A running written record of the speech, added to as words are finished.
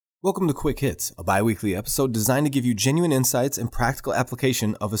Welcome to Quick Hits, a bi-weekly episode designed to give you genuine insights and practical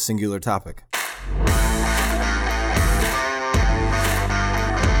application of a singular topic.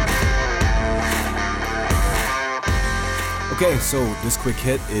 Okay, so this quick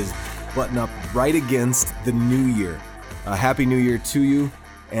hit is button up right against the new year. Happy New Year to you,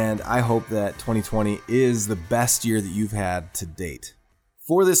 and I hope that 2020 is the best year that you've had to date.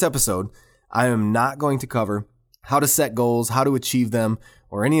 For this episode, I am not going to cover how to set goals, how to achieve them,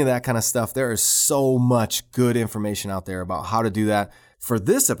 or any of that kind of stuff. There is so much good information out there about how to do that. For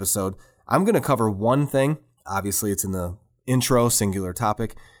this episode, I'm going to cover one thing. Obviously, it's in the intro, singular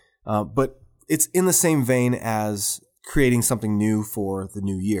topic, but it's in the same vein as creating something new for the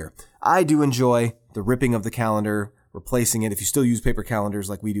new year. I do enjoy the ripping of the calendar, replacing it if you still use paper calendars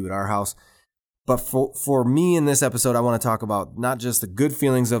like we do at our house. But for me in this episode, I want to talk about not just the good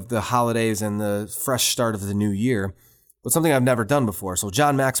feelings of the holidays and the fresh start of the new year, but something I've never done before. So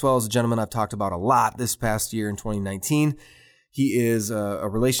John Maxwell is a gentleman I've talked about a lot this past year in 2019. He is a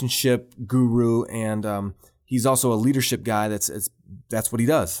relationship guru, and he's also a leadership guy. That's what he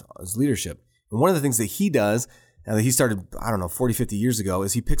does, is leadership. And one of the things that he does, and that he started, 40, 50 years ago,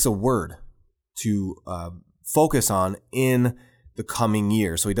 is he picks a word to focus on in the coming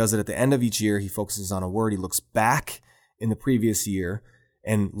year. So he does it at the end of each year. He focuses on a word. He looks back in the previous year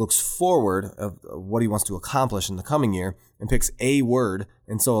and looks forward of what he wants to accomplish in the coming year and picks a word.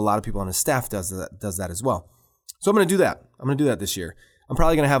 And so a lot of people on his staff does that as well. So I'm going to do that. I'm going to do that this year. I'm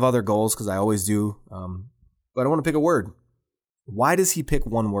probably going to have other goals because I always do. But I want to pick a word. Why does he pick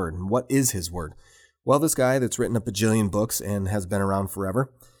one word? And what is his word? Well, this guy that's written a bajillion books and has been around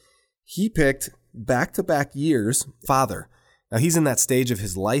forever, he picked back-to-back years father. Now, he's in that stage of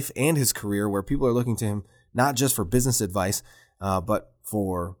his life and his career where people are looking to him not just for business advice, but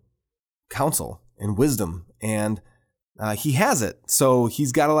for counsel and wisdom. And he has it. So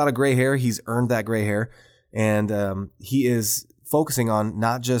he's got a lot of gray hair. He's earned that gray hair. And he is focusing on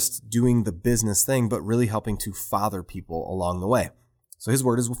not just doing the business thing, but really helping to father people along the way. So his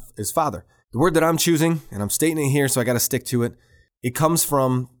word is father. The word that I'm choosing, and I'm stating it here, so I got to stick to it. It comes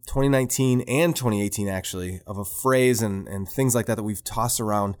from 2019 and 2018, actually, of a phrase and things like that we've tossed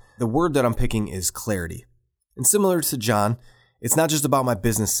around. The word that I'm picking is clarity. And similar to John, it's not just about my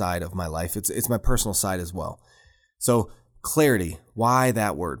business side of my life. It's my personal side as well. So clarity, why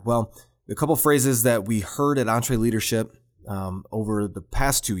that word? Well, a couple phrases that we heard at EntreLeadership over the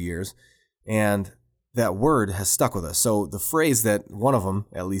past 2 years, and that word has stuck with us. So the phrase that one of them,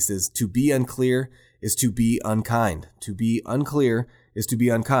 at least, is to be unclear is to be unkind. To be unclear is to be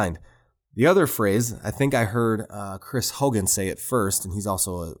unkind. The other phrase, I think I heard Chris Hogan say it first, and he's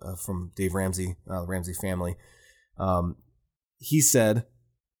also from Dave Ramsey, the Ramsey family. He said,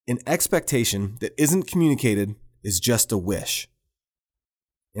 an expectation that isn't communicated is just a wish.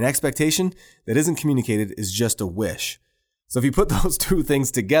 An expectation that isn't communicated is just a wish. So if you put those two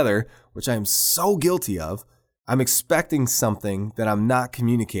things together, which I am so guilty of, I'm expecting something that I'm not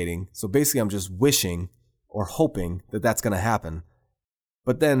communicating. So basically I'm just wishing or hoping that that's going to happen.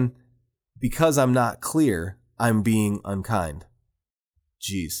 But then because I'm not clear, I'm being unkind.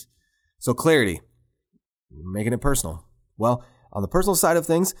 Jeez. So clarity, making it personal. Well, on the personal side of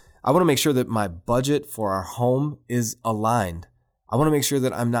things, I want to make sure that my budget for our home is aligned. I want to make sure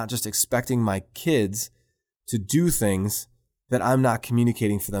that I'm not just expecting my kids to do things that I'm not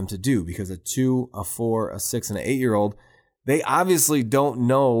communicating for them to do, because a 2, a 4, a 6, and an 8-year-old, they obviously don't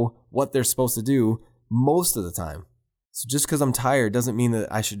know what they're supposed to do most of the time. So just because I'm tired doesn't mean that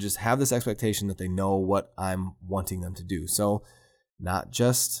I should just have this expectation that they know what I'm wanting them to do. So not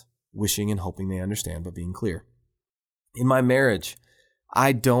just wishing and hoping they understand, but being clear. In my marriage,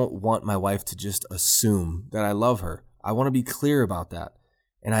 I don't want my wife to just assume that I love her. I want to be clear about that.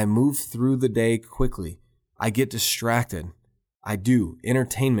 And I move through the day quickly. I get distracted. I do.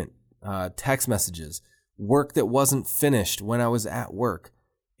 Entertainment, text messages, work that wasn't finished when I was at work.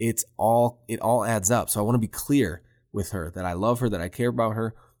 It all adds up. So I want to be clear with her that I love her, that I care about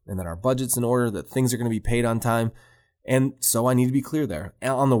her, and that our budget's in order, that things are going to be paid on time. And so I need to be clear there.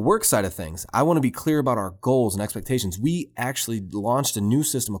 And on the work side of things, I want to be clear about our goals and expectations. We actually launched a new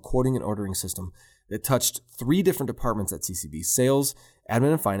system, a quoting and ordering system, that touched 3 different departments at CCB: sales,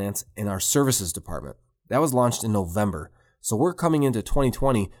 admin and finance, and our services department. That was launched in November. So we're coming into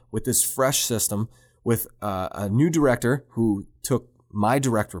 2020 with this fresh system, with a new director who took my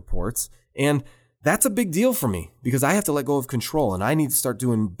direct reports. And that's a big deal for me because I have to let go of control, and I need to start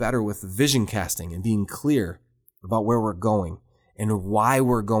doing better with vision casting and being clear about where we're going and why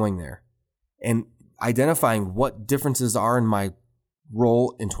we're going there, and identifying what differences are in my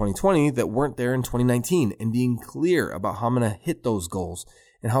role in 2020 that weren't there in 2019, and being clear about how I'm going to hit those goals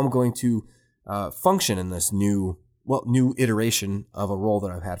and how I'm going to function in this new iteration of a role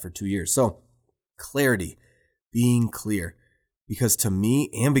that I've had for 2 years. So clarity, being clear, because to me,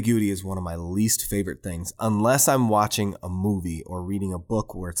 ambiguity is one of my least favorite things, unless I'm watching a movie or reading a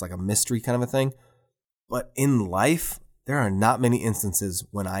book where it's like a mystery kind of a thing. But in life, there are not many instances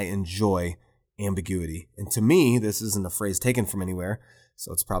when I enjoy ambiguity. And to me, this isn't a phrase taken from anywhere,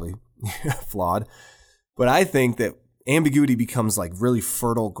 so it's probably flawed. But I think that ambiguity becomes like really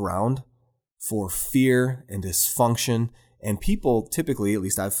fertile ground for fear and dysfunction. And people typically, at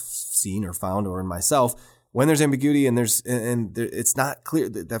least I've seen or found or in myself, when there's ambiguity and it's not clear,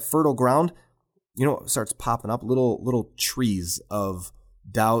 that fertile ground, starts popping up little trees of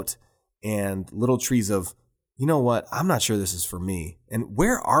doubt and little trees of, you know what, I'm not sure this is for me. And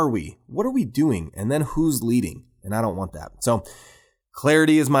where are we? What are we doing? And then who's leading? And I don't want that. So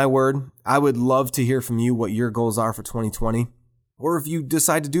clarity is my word. I would love to hear from you what your goals are for 2020. Or if you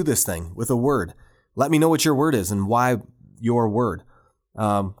decide to do this thing with a word, let me know what your word is and why your word.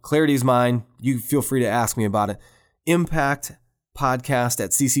 Clarity is mine. You feel free to ask me about it.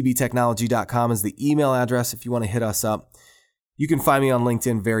 impactpodcast@ccbtechnology.com is the email address if you want to hit us up. You can find me on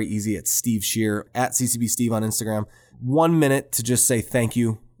LinkedIn very easy at Steve Shear, at @CCBSteve on Instagram. 1 minute to just say thank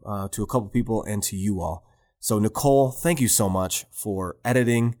you to a couple people and to you all. So Nicole, thank you so much for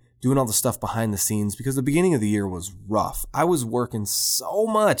editing, doing all the stuff behind the scenes, because the beginning of the year was rough. I was working so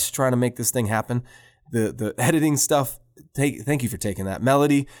much trying to make this thing happen. The editing stuff, thank you for taking that.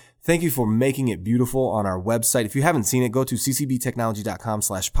 Melody, thank you for making it beautiful on our website. If you haven't seen it, go to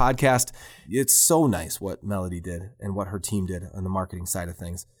ccbtechnology.com/podcast. It's so nice what Melody did and what her team did on the marketing side of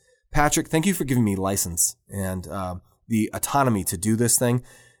things. Patrick, thank you for giving me license and the autonomy to do this thing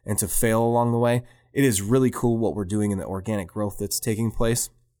and to fail along the way. It is really cool what we're doing in the organic growth that's taking place.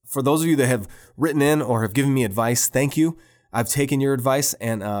 For those of you that have written in or have given me advice, thank you. I've taken your advice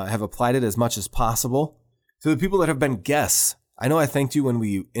and have applied it as much as possible. To the people that have been guests, I know I thanked you when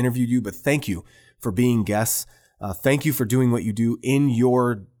we interviewed you, but thank you for being guests. Thank you for doing what you do in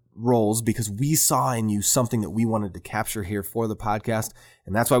your roles, because we saw in you something that we wanted to capture here for the podcast,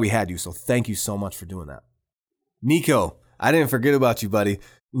 and that's why we had you. So thank you so much for doing that. Nico, I didn't forget about you, buddy.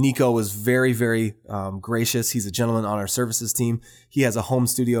 Nico was very, very gracious. He's a gentleman on our services team. He has a home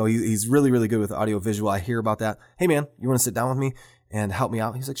studio. He's really, really good with audio visual. I hear about that. Hey, man, you want to sit down with me and help me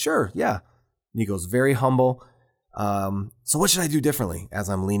out? He's like, sure, yeah. Nico's very humble. So what should I do differently as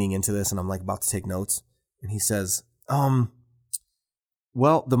I'm leaning into this and I'm like about to take notes? And he says,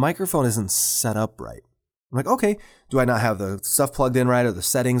 well, the microphone isn't set up right. I'm like, okay, do I not have the stuff plugged in right or the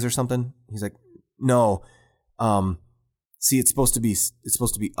settings or something? He's like, no. See, it's supposed to be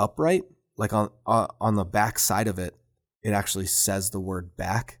upright. Like on the back side of it, it actually says the word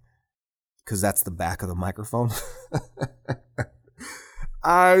back because that's the back of the microphone.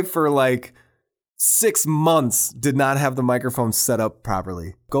 I, for like 6 months, did not have the microphone set up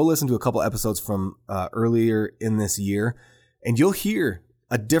properly. Go listen to a couple episodes from earlier in this year, and you'll hear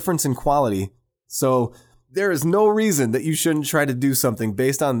a difference in quality. So there is no reason that you shouldn't try to do something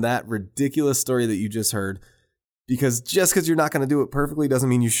based on that ridiculous story that you just heard. Because just because you're not going to do it perfectly doesn't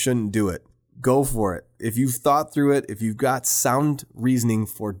mean you shouldn't do it. Go for it. If you've thought through it, if you've got sound reasoning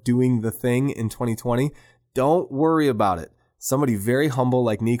for doing the thing in 2020, don't worry about it. Somebody very humble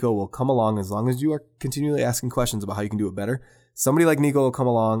like Nico will come along, as long as you are continually asking questions about how you can do it better. Somebody like Nico will come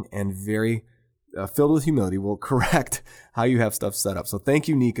along and very filled with humility will correct how you have stuff set up. So thank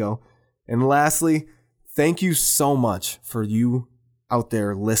you, Nico. And lastly, thank you so much for you out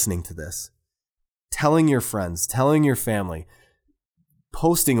there listening to this. Telling your friends, telling your family,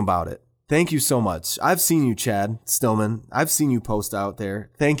 posting about it. Thank you so much. I've seen you, Chad Stillman. I've seen you post out there.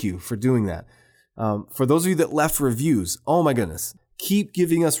 Thank you for doing that. For those of you that left reviews, oh my goodness, keep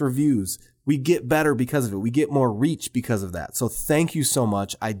giving us reviews. We get better because of it. We get more reach because of that. So thank you so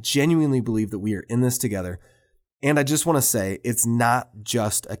much. I genuinely believe that we are in this together. And I just want to say, it's not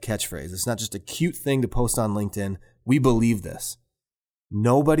just a catchphrase. It's not just a cute thing to post on LinkedIn. We believe this.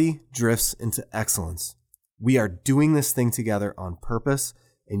 Nobody drifts into excellence. We are doing this thing together on purpose,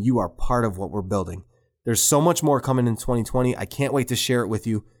 and you are part of what we're building. There's so much more coming in 2020. I can't wait to share it with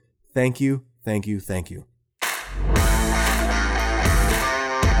you. Thank you, thank you, thank you.